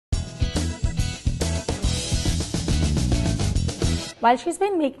while she's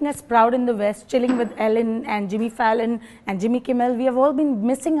been making us proud in the West, chilling with Ellen and Jimmy Fallon and Jimmy Kimmel, we have all been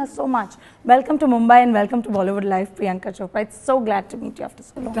missing her so much. Welcome to Mumbai and welcome to Bollywood Live, Priyanka Chopra. It's so glad to meet you after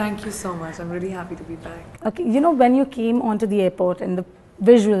so long. Thank you so much. I'm really happy to be back. Okay, you know, when you came onto the airport and the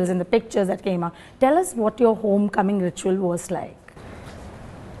visuals and the pictures that came out, tell us what your homecoming ritual was like.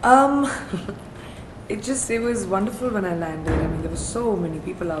 It was wonderful when I landed. I mean, there were so many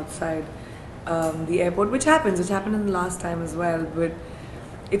people outside the airport, which happened in the last time as well, but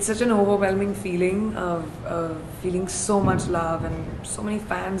it's such an overwhelming feeling of feeling so much love, and so many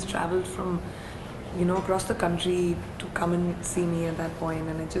fans traveled from, you know, across the country to come and see me at that point,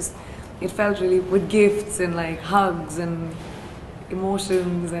 and it felt really, with gifts and like hugs and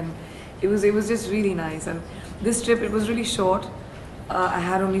emotions, and it was just really nice. And this trip, it was really short. I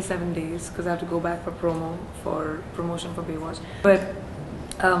had only 7 days because I had to go back for promotion for Baywatch. But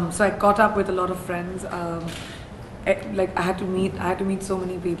so I caught up with a lot of friends. Like I had to meet so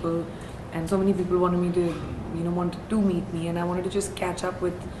many people, and so many people wanted to meet me, and I wanted to just catch up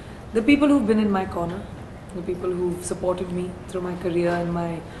with the people who've been in my corner, the people who've supported me through my career and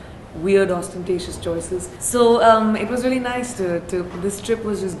my weird, ostentatious choices. So it was really nice this trip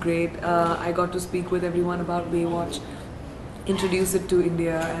was just great. I got to speak with everyone about Baywatch, introduce it to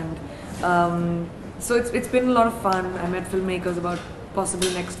India, and so it's been a lot of fun. I met filmmakers about possible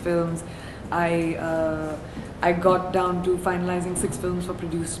next films. I got down to finalizing 6 films for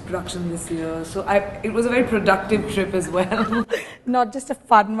production this year. So it was a very productive trip as well. Not just a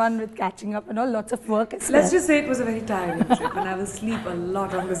fun one with catching up and all, lots of work as well. Let's just say it was a very tiring trip, and I will sleep a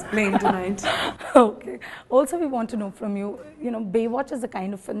lot on this plane tonight. Okay. Also, we want to know from you, you know, Baywatch is the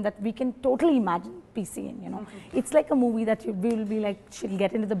kind of film that we can totally imagine PC in, you know. It's like a movie that we will be like, she'll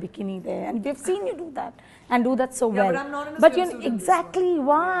get into the bikini there, and we've seen you do that, and do that so well. But I'm not in a swimsuit. Exactly,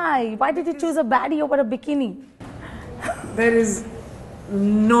 why? Why did you choose a baddie over a bikini? There is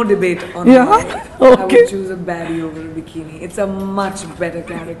no debate on why I would choose a baddie over a bikini. It's a much better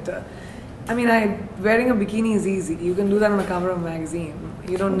character. I mean, wearing a bikini is easy. You can do that on the cover of a magazine.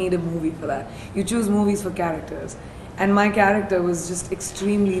 You don't need a movie for that. You choose movies for characters. And my character was just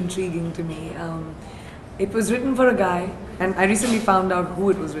extremely intriguing to me. It was written for a guy, and I recently found out who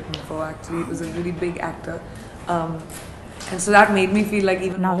it was written for, actually. It was a really big actor. And so that made me feel like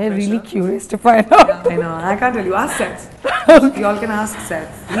even now more we're pressure. really curious to find out. Yeah, I know. I can't tell you. Ask Seth. Y'all can ask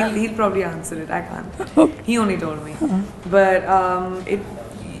Seth. He'll probably answer it. I can't. He only told me. But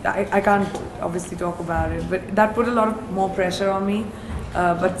I can't obviously talk about it. But that put a lot of more pressure on me.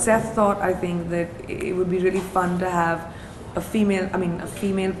 But Seth thought, I think, that it would be really fun to have a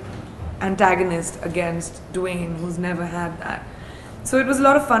female antagonist against Dwayne, who's never had that. So it was a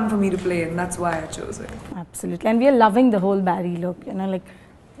lot of fun for me to play, and that's why I chose it. Absolutely. And we are loving the whole baddie look, you know, like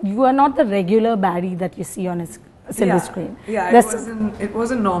you are not the regular baddie that you see on a silver screen. Yeah, it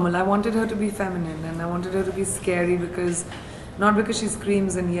wasn't normal. I wanted her to be feminine, and I wanted her to be scary not because she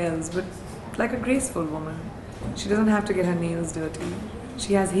screams and yells, but like a graceful woman. She doesn't have to get her nails dirty.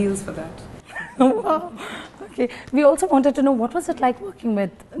 She has heels for that. Wow. Okay. We also wanted to know, what was it like working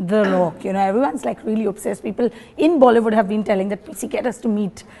with The Rock? You know, everyone's like really obsessed. People in Bollywood have been telling that PC, get us to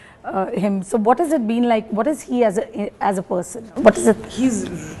meet him. So what has it been like? What is he as a person? What is it? He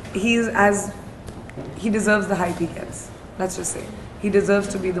deserves the hype he gets. Let's just say he deserves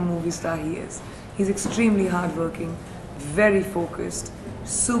to be the movie star he is. He's extremely hardworking, very focused,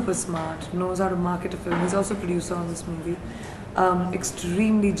 super smart, knows how to market a film. He's also a producer on this movie.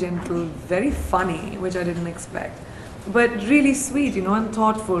 Extremely gentle, very funny, which I didn't expect, but really sweet, you know, and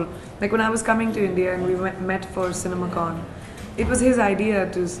thoughtful. Like when I was coming to India and we met for CinemaCon, it was his idea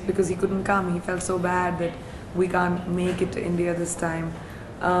because he couldn't come. He felt so bad that we can't make it to India this time.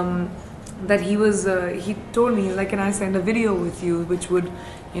 That he told me, like, can I send a video with you, which would,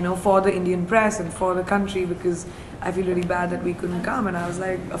 you know, for the Indian press and for the country, because I feel really bad that we couldn't come. And I was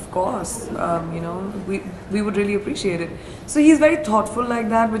like, of course, you know, we would really appreciate it. So he's very thoughtful like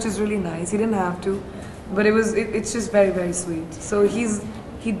that, which is really nice. He didn't have to, but it's just very, very sweet. So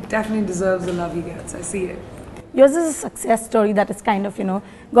he definitely deserves the love he gets. I see it. Yours is a success story that is kind of, you know,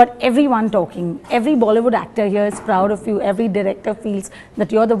 got everyone talking. Every Bollywood actor here is proud of you. Every director feels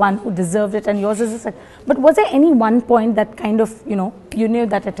that you're the one who deserved it, and yours is a success. But was there any one point that kind of, you know, you knew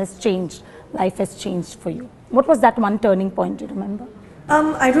that it has changed, life has changed for you? What was that one turning point, do you remember?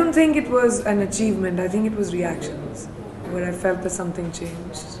 I don't think it was an achievement. I think it was reactions, where I felt that something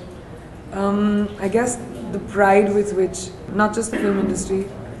changed. I guess the pride with which, not just the film industry,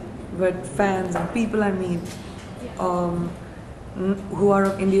 but fans and people I meet, who are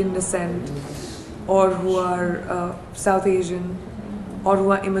of Indian descent, or who are South Asian, or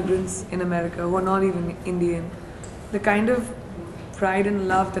who are immigrants in America, who are not even Indian, the kind of pride and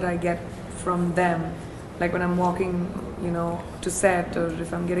love that I get from them, like when I'm walking, you know, to set, or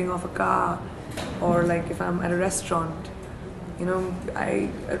if I'm getting off a car, or like if I'm at a restaurant. You know,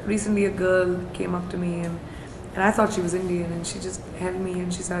 recently a girl came up to me and I thought she was Indian, and she just held me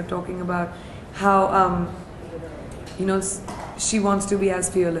and she started talking about how, you know, she wants to be as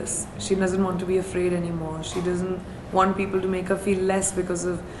fearless. She doesn't want to be afraid anymore. She doesn't want people to make her feel less because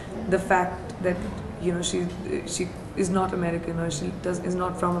of the fact that, you know, she is not American, or is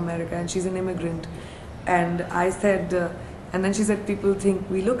not from America, and she's an immigrant. And I said, and then she said, people think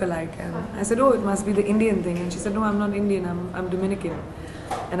we look alike. And I said, oh, it must be the Indian thing. And she said, no, I'm not Indian, I'm Dominican.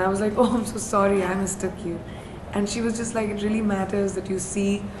 And I was like, oh, I'm so sorry, I mistook you. And she was just like, it really matters that you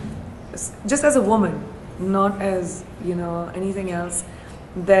see, just as a woman, not as, you know, anything else,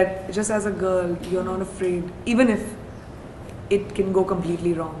 that just as a girl, you're not afraid, even if it can go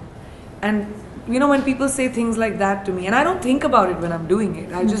completely wrong. And, you know, when people say things like that to me, and I don't think about it when I'm doing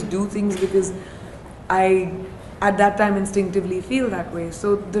it, I just do things because I, at that time, instinctively feel that way.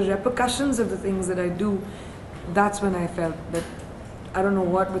 So the repercussions of the things that I do, that's when I felt that, I don't know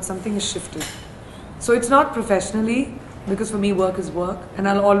what, but something has shifted. So it's not professionally, because for me work is work, and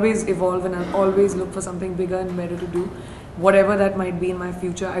I'll always evolve and I'll always look for something bigger and better to do. Whatever that might be in my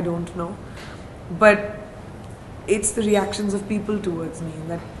future, I don't know. But it's the reactions of people towards me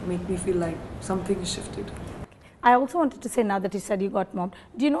that make me feel like something has shifted. I also wanted to say, now that you said you got mobbed,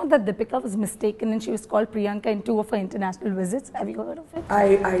 do you know that Deepika was mistaken and she was called Priyanka in 2 of her international visits? Have you heard of it?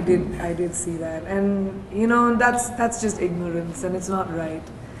 I did see that, and you know, that's just ignorance, and it's not right.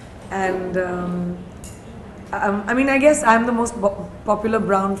 And I mean, I guess I'm the most popular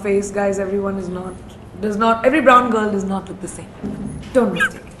brown face, guys. Everyone every brown girl does not look the same. Don't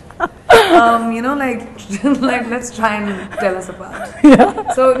mistake it. You know, like let's try and tell us apart.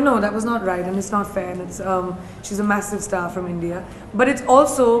 Yeah. So no, that was not right, and it's not fair. And it's she's a massive star from India, but it's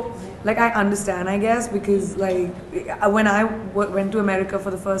also like, I understand, I guess, because like when I went to America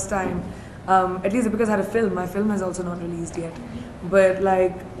for the first time, at least because I had a film. My film has also not released yet, but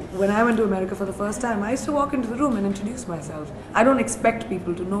like when I went to America for the first time, I used to walk into the room and introduce myself. I don't expect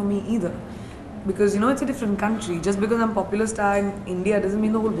people to know me either. Because, you know, it's a different country. Just because I'm a popular star in India doesn't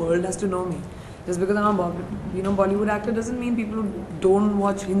mean the whole world has to know me. Just because I'm a Bollywood actor doesn't mean people who don't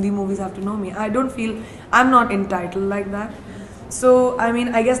watch Hindi movies have to know me. I don't feel, I'm not entitled like that. So, I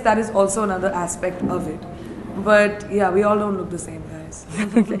mean, I guess that is also another aspect of it. But yeah, we all don't look the same, guys.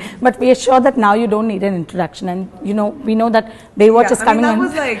 Okay. But we are sure that now you don't need an introduction, and you know, we know that Baywatch is coming. That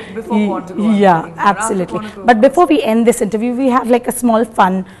was like before Portugal. Yeah, absolutely. But before we end this interview, we have like a small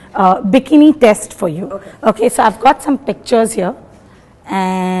fun bikini test for you. Okay. Okay, so I've got some pictures here,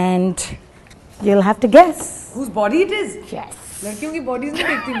 and you'll have to guess whose body it is. Yes. Ladkiyon ki bodies nahi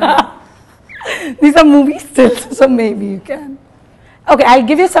dekhti main. These are movie stills, so maybe you can. Okay, I'll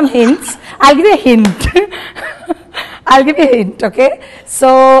give you some hints. I'll give you a hint. I'll give you a hint, okay?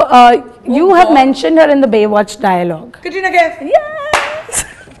 So, you have mentioned her in the Baywatch dialogue. Katrina Kaif. Yes!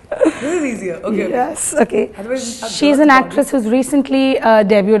 This is easier, okay. Yes, okay. She's an actress who's recently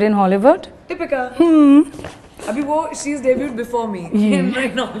debuted in Hollywood. Deepika. She's debuted before me in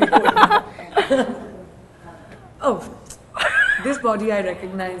Hollywood. Oh. This body I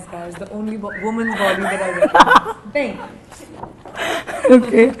recognize, guys. The only woman's body that I recognize. Thank you.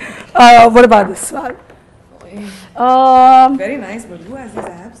 Okay. What about this one? Very nice, but who has these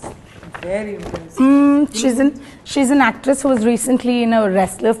abs? Very impressive. She's an actress who was recently in a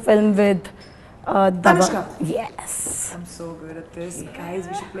wrestler film with Anushka. Yes. I'm so good at this. Guys,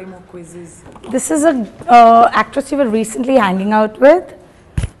 we should play more quizzes. This is a actress you were recently hanging out with.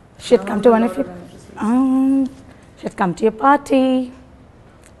 She had come to one of your... She had come to your party.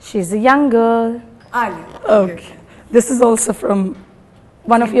 She's a young girl. Alia. Okay. This is also from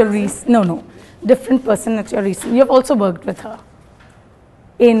one of your recent... No. Different person at your recent... You have also worked with her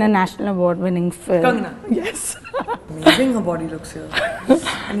in a national award winning film. Kangana. Yes. Amazing her body looks here.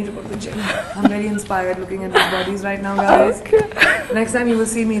 I need to go to the gym. I'm very inspired looking at these bodies right now, guys. Okay. Next time you will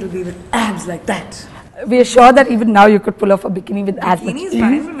see me, it'll be with abs like that. We are sure that even now you could pull off a bikini with abs. Bikini is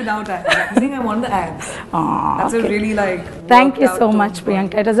fine, but without abs. I think I want the abs. That's a really like... Thank you so much,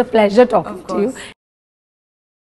 Priyanka. It was a pleasure talking to you.